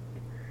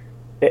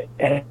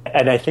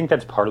and I think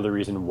that's part of the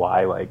reason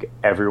why, like,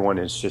 everyone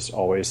is just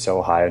always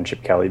so high on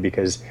Chip Kelly,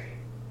 because,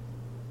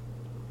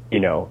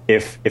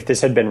 if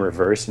this had been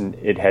reversed and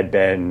it had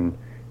been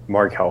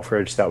Mark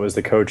Helfrich that was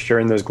the coach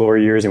during those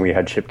glory years and we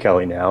had Chip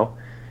Kelly now,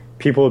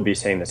 people would be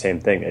saying the same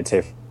thing. They'd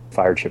say,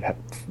 fire Chip,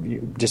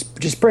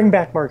 just bring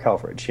back Mark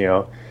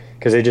Helfrich,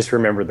 because they just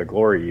remember the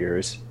glory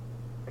years.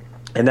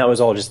 And that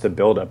was all just the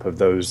buildup of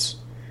those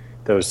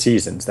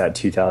seasons, that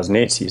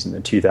 2008 season, the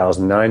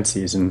 2009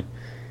 season.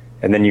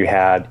 And then you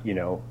had,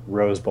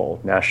 Rose Bowl,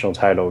 national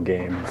title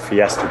game,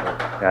 Fiesta Bowl,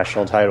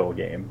 national title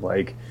game.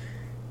 Like,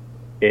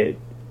 it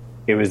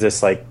was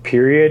this, like,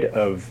 period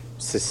of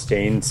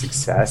sustained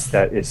success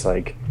that is,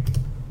 like,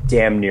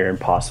 damn near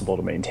impossible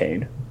to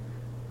maintain.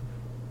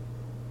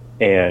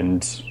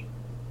 And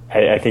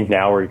I think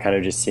now we're kind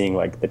of just seeing,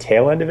 like, the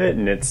tail end of it,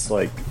 and it's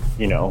like,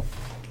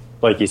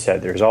 like you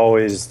said, there's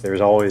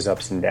always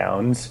ups and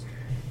downs.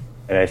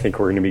 And I think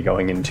we're going to be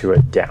going into a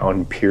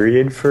down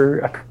period for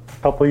a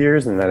couple of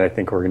years, and then I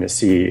think we're going to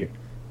see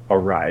a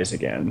rise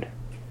again.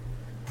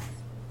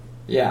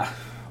 Yeah.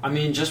 I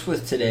mean, just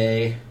with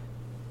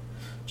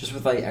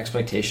like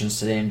expectations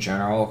today in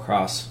general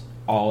across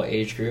all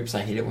age groups,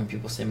 I hate it when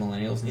people say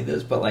millennials need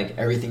this, but, like,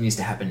 everything needs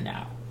to happen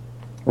now.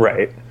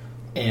 Right.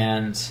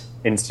 And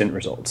instant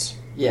results.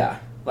 Yeah.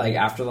 Like,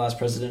 after the last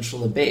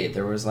presidential debate,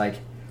 there was, like,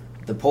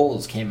 the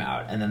polls came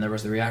out, and then there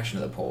was the reaction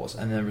to the polls,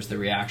 and then there was the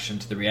reaction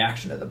to the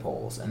reaction to the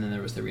polls, and then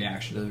there was the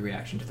reaction to the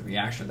reaction to the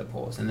reaction to the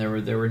polls, and there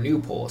were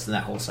new polls, and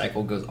that whole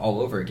cycle goes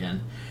all over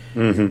again.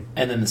 Mm-hmm.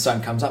 And then the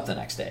sun comes up the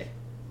next day.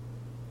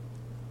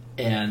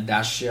 And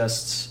that's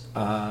just,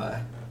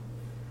 like,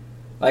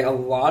 a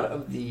lot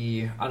of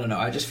the, I don't know,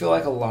 I just feel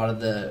like a lot of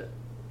the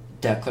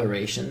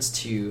declarations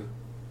to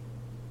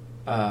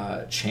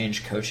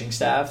change coaching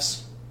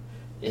staffs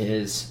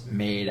is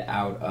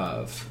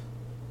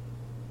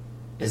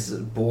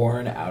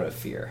born out of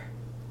fear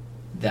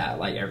that,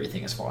 like,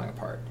 everything is falling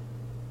apart.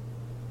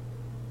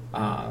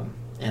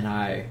 And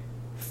I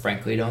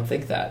frankly don't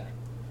think that,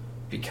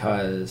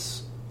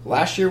 because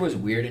last year was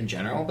weird in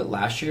general, but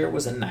last year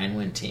was a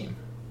 9-win team.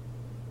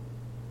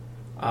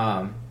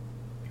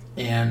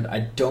 And I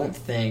don't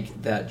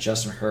think that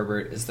Justin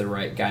Herbert is the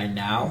right guy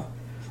now.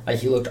 Like,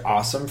 he looked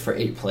awesome for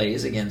 8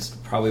 plays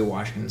against probably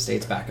Washington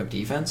State's backup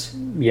defense.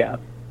 Yeah.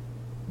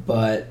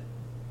 But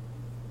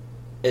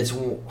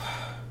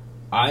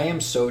I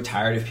am so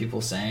tired of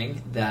people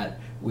saying that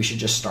we should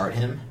just start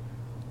him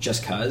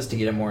just to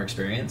get him more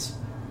experience,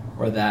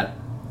 or that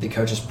the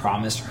coaches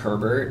promised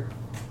Prukop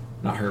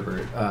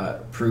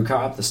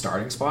the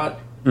starting spot,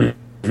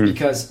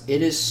 because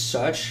it is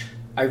such,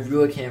 I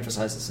really can't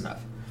emphasize this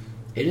enough,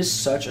 it is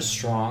such a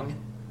strong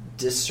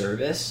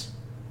disservice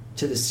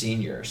to the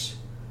seniors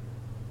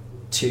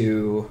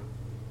to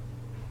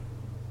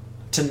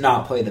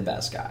not play the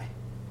best guy.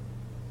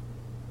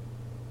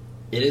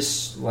 It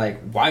is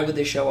like, why would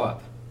they show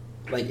up?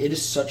 Like, it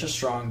is such a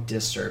strong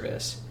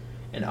disservice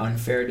and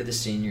unfair to the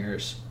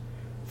seniors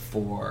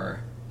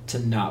to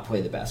not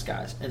play the best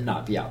guys and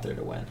not be out there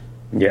to win.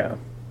 Yeah.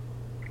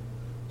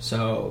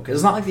 So, because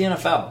it's not like the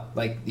NFL.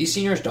 Like, these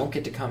seniors don't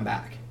get to come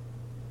back.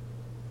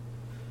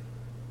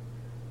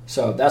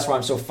 So that's why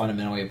I'm so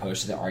fundamentally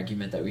opposed to the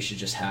argument that we should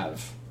just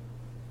have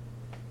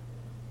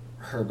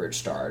Herbert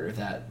start, or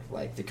that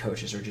like the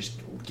coaches are just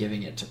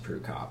giving it to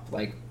Prukop.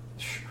 Like,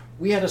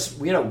 we had a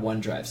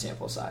one drive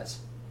sample size.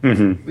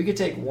 Mm-hmm. We could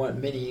take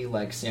one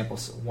drive sample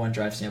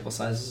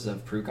sizes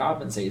of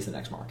Prukop and say he's the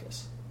next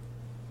Marcus.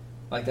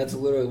 Like, that's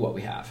literally what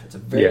we have. It's a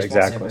very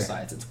small sample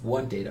size. It's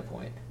one data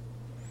point.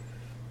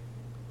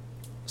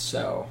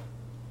 So,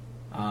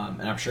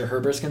 and I'm sure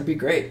Herbert's going to be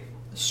great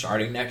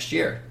starting next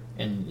year.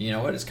 And you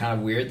know what? It's kind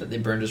of weird that they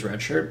burned his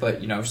red shirt,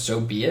 but, you know, so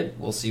be it.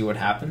 We'll see what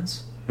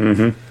happens.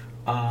 Mm-hmm.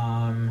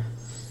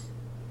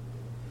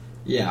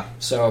 Yeah,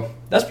 so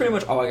that's pretty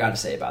much all I got to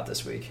say about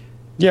this week.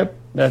 Yep,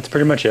 that's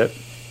pretty much it.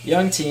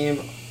 Young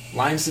team.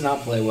 Lions did not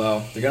play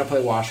well. They're going to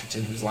play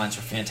Washington, whose lines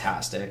are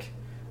fantastic.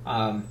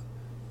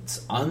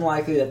 It's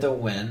unlikely that they'll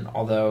win,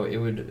 although I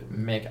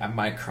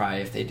might cry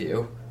if they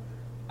do,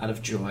 out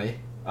of joy.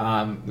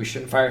 We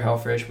shouldn't fire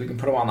Helfrich. We can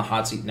put him on the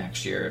hot seat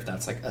next year if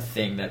that's like a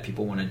thing that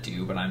people want to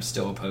do, but I'm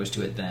still opposed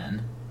to it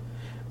then.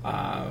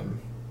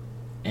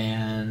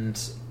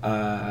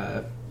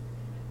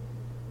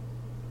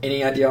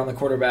 Any idea on the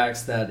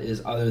quarterbacks that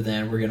is other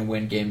than we're going to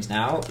win games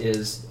now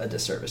is a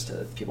disservice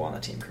to people on the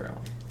team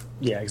currently.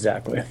 Yeah,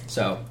 exactly.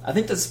 So I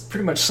think this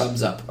pretty much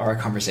sums up our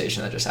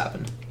conversation that just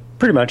happened.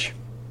 Pretty much.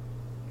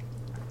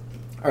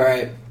 All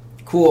right,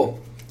 cool.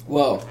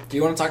 Well, do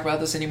you want to talk about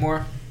this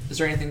anymore? Is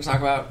there anything to talk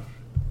about?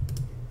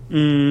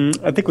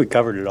 I think we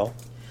covered it all.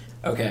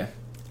 Okay.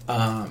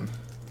 Let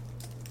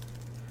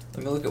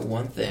me look at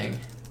one thing.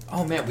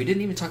 Oh man, we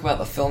didn't even talk about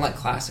the Phil Knight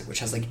Classic, which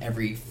has like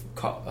every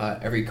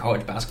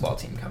college basketball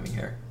team coming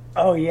here.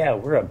 Oh yeah,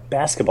 we're a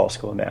basketball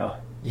school now.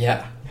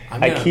 Yeah,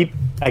 I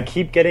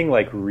keep getting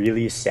like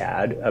really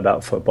sad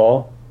about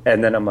football,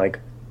 and then I'm like,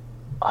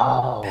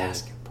 oh,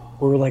 basketball.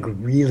 We're like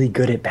really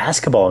good at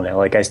basketball now.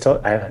 Like I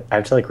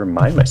have to like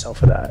remind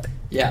myself of that.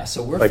 Yeah,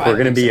 so we're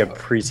going to be a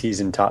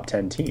preseason top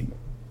 10 team.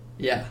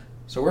 Yeah,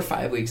 so we're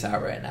 5 weeks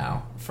out right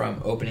now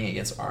from opening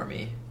against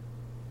Army.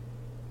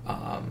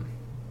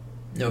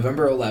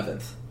 November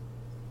 11th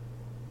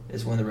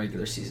is when the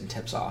regular season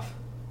tips off.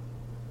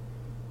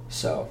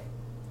 So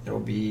it'll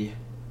be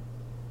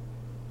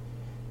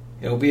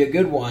a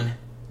good one.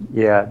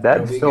 Yeah,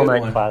 that Phil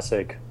Knight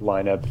Classic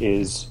lineup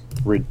is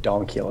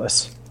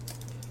redonkulous.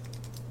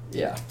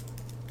 Yeah,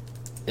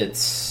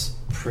 it's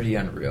pretty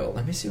unreal.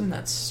 Let me see when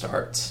that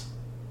starts.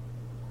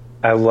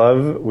 I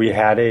love we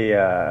had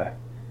a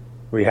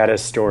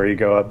story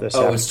go up this.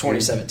 Oh, it's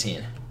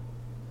 2017.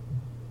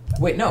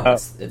 Wait, no,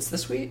 it's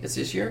this week. It's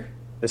this year.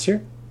 This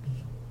year?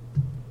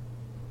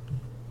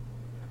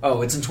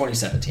 Oh, it's in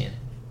 2017.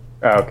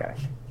 Oh, okay.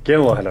 Getting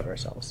a little ahead of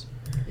ourselves.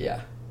 Yeah.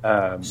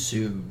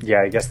 Soon.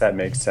 Yeah, I guess that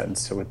makes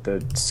sense with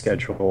the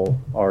schedule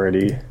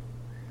already.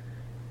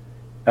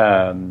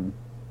 But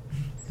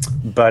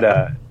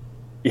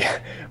yeah,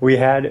 we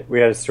had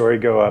a story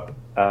go up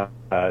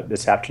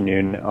this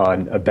afternoon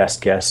on a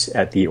best guess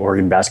at the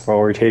Oregon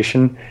basketball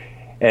rotation,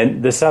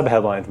 and the sub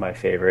headline is my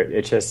favorite.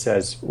 It just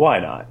says, "Why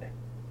not?"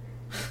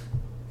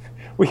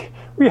 We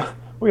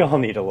all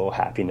need a little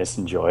happiness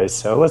and joy,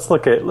 so let's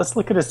look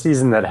at a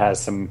season that has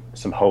some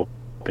hope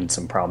and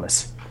some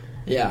promise.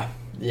 Yeah,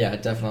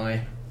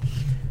 definitely.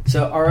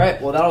 So, all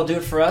right, well, that'll do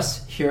it for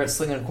us here at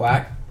Slingin and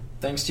Quack.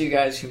 Thanks to you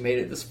guys who made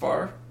it this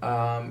far.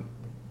 I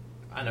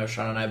know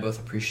Sean and I both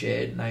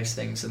appreciate nice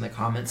things in the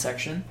comment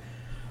section.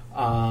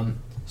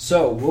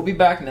 So we'll be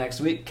back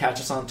next week. Catch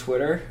us on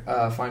Twitter.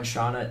 Find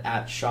Sean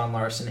at Sean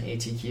Larson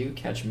ATQ.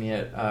 Catch me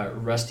at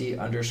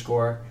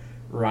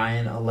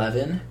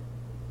Rusty_Ryan11.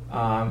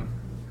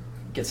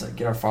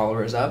 Get our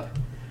followers up,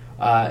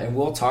 and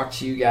we'll talk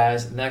to you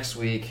guys next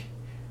week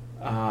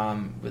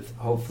with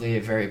hopefully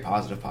a very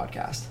positive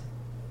podcast.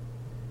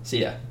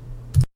 See ya.